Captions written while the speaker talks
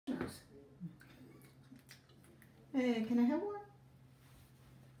Can I have one?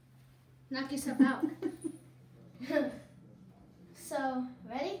 Knock yourself out. So,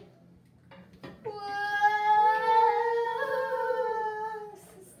 ready? Whoa!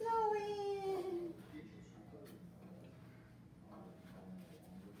 It's snowing.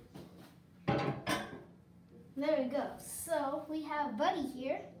 There we go. So, we have Buddy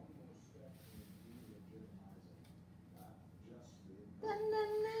here.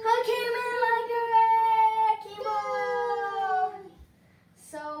 I came in like a wrecking ball.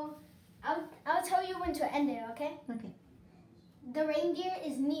 So, I'll tell you when to end it, okay? Okay. The reindeer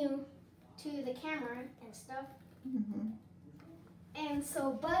is new to the camera and stuff. And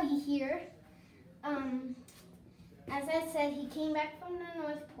so Buddy here, as I said, he came back from the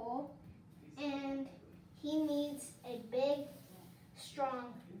North Pole and he needs a big,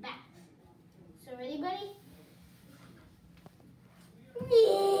 strong bath. So ready, Buddy?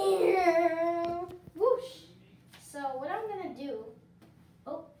 Whoosh! So what I'm gonna do,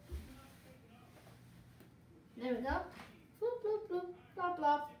 there we go. Bloop, bloop, bloop, blop,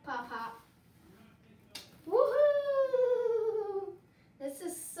 blop, pop, pop. Woohoo! This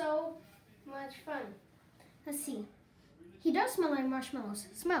is so much fun. Let's see. He does smell like marshmallows.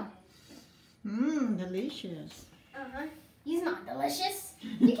 Smell. Mmm, delicious. Uh-huh. He's not delicious.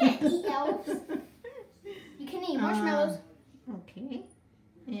 You can't eat elves. You can eat marshmallows. Okay.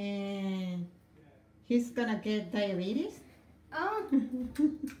 And he's gonna get diabetes?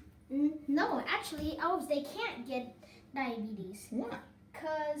 No, actually, elves, they can't get diabetes. What?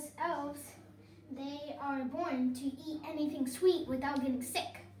 Because elves, they are born to eat anything sweet without getting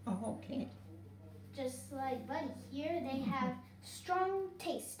sick. Oh, okay. Just like Buddy here, they have strong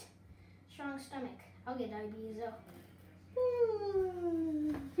taste, strong stomach. I'll get diabetes though.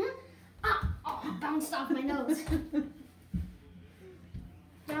 Oh, bounced off my nose.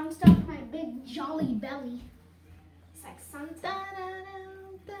 Bounced off my big jolly belly. It's like Santa.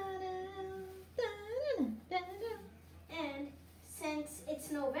 And since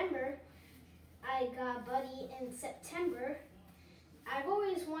it's November, I got Buddy in September. I've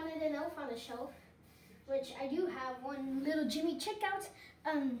always wanted an elf on the shelf, which I do have one. Little Jimmy, check out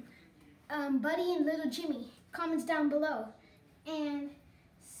Buddy and Little Jimmy. Comments down below. And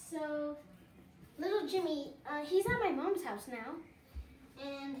so Little Jimmy, he's at my mom's house now,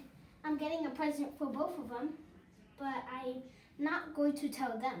 and I'm getting a present for both of them, but I'm not going to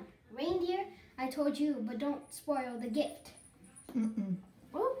tell them. Reindeer, I told you, but don't spoil the gift.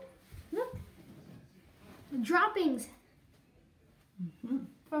 Oh, look. The droppings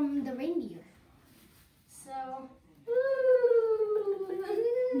from the reindeer. So,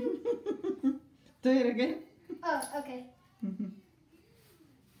 Do it again. oh, okay.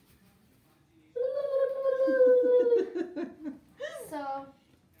 So,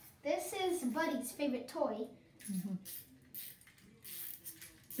 this is Buddy's favorite toy.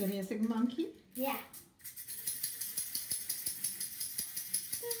 The music monkey. Yeah.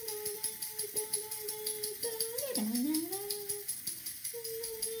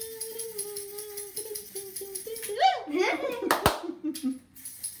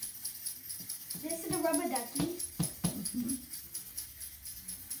 This is the rubber ducky.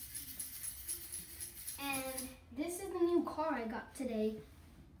 And this is the new car I got today.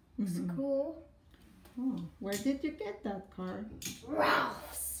 It's cool. Oh, where did you get that car?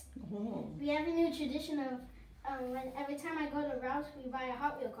 Ralph's. Oh. We have a new tradition of when every time I go to Ralph's, we buy a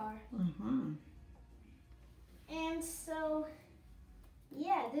Hot Wheel car. And so,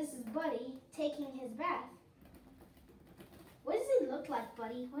 yeah, this is Buddy taking his bath. What does it look like,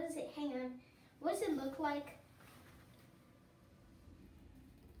 Buddy? What does it, hang on. What does it look like?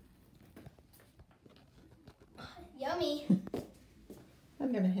 Yummy.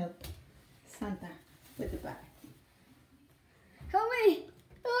 I'm gonna help Santa with the bath. Help me.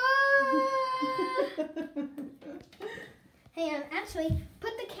 Ah! Hang on, actually,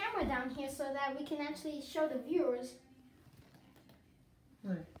 put the camera down here so that we can actually show the viewers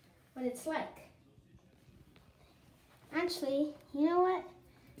what it's like. Actually, you know what?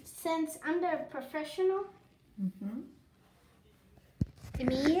 Since I'm the professional, give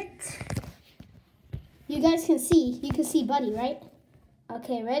me it. You guys can see. You can see Buddy, right?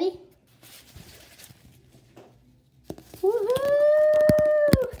 Okay, ready?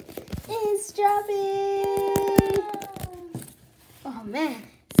 Woohoo! It's dropping! Oh man,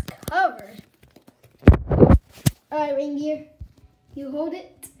 it's covered. Alright, reindeer, you hold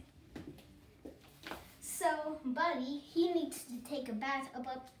it. So, Buddy, he needs to take a bath of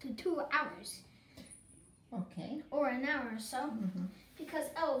up to 2 hours. Okay. Or an hour or so. Because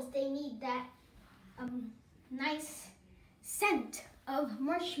elves, they need that nice scent of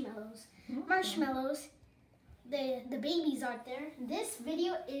marshmallows. Marshmallows the babies out there, this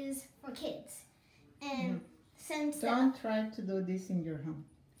video is for kids. And since Don't try to do this in your home.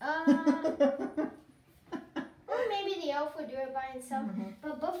 Or maybe the elf would do it by himself.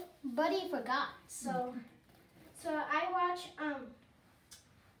 But Buddy forgot. So I watch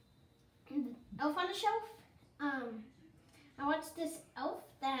Elf on the Shelf. I watched this elf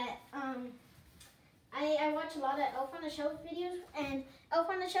that I watch a lot of Elf on the Shelf videos, and Elf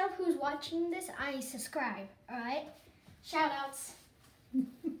on the Shelf who's watching this, I subscribe. Alright? Shout outs.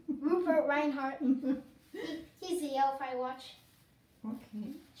 Rupert Reinhardt. He's the elf I watch.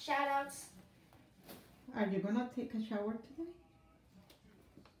 Okay. Shout outs. Are you gonna take a shower today?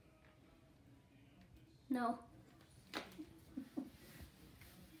 No.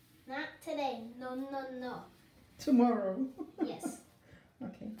 Not today. No. Tomorrow. Yes.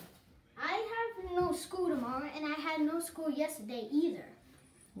 Okay. I have no school tomorrow, and I had no school yesterday either.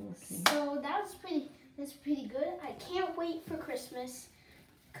 Okay. So that's pretty good. I can't wait for Christmas,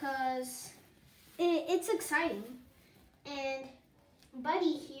 cause it's exciting. And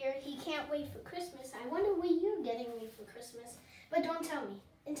Buddy here, he can't wait for Christmas. I wonder what you're getting me for Christmas, but don't tell me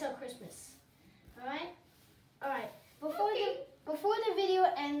until Christmas. All right. Before the video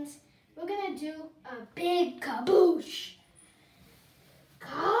ends, we're gonna do a big kaboosh.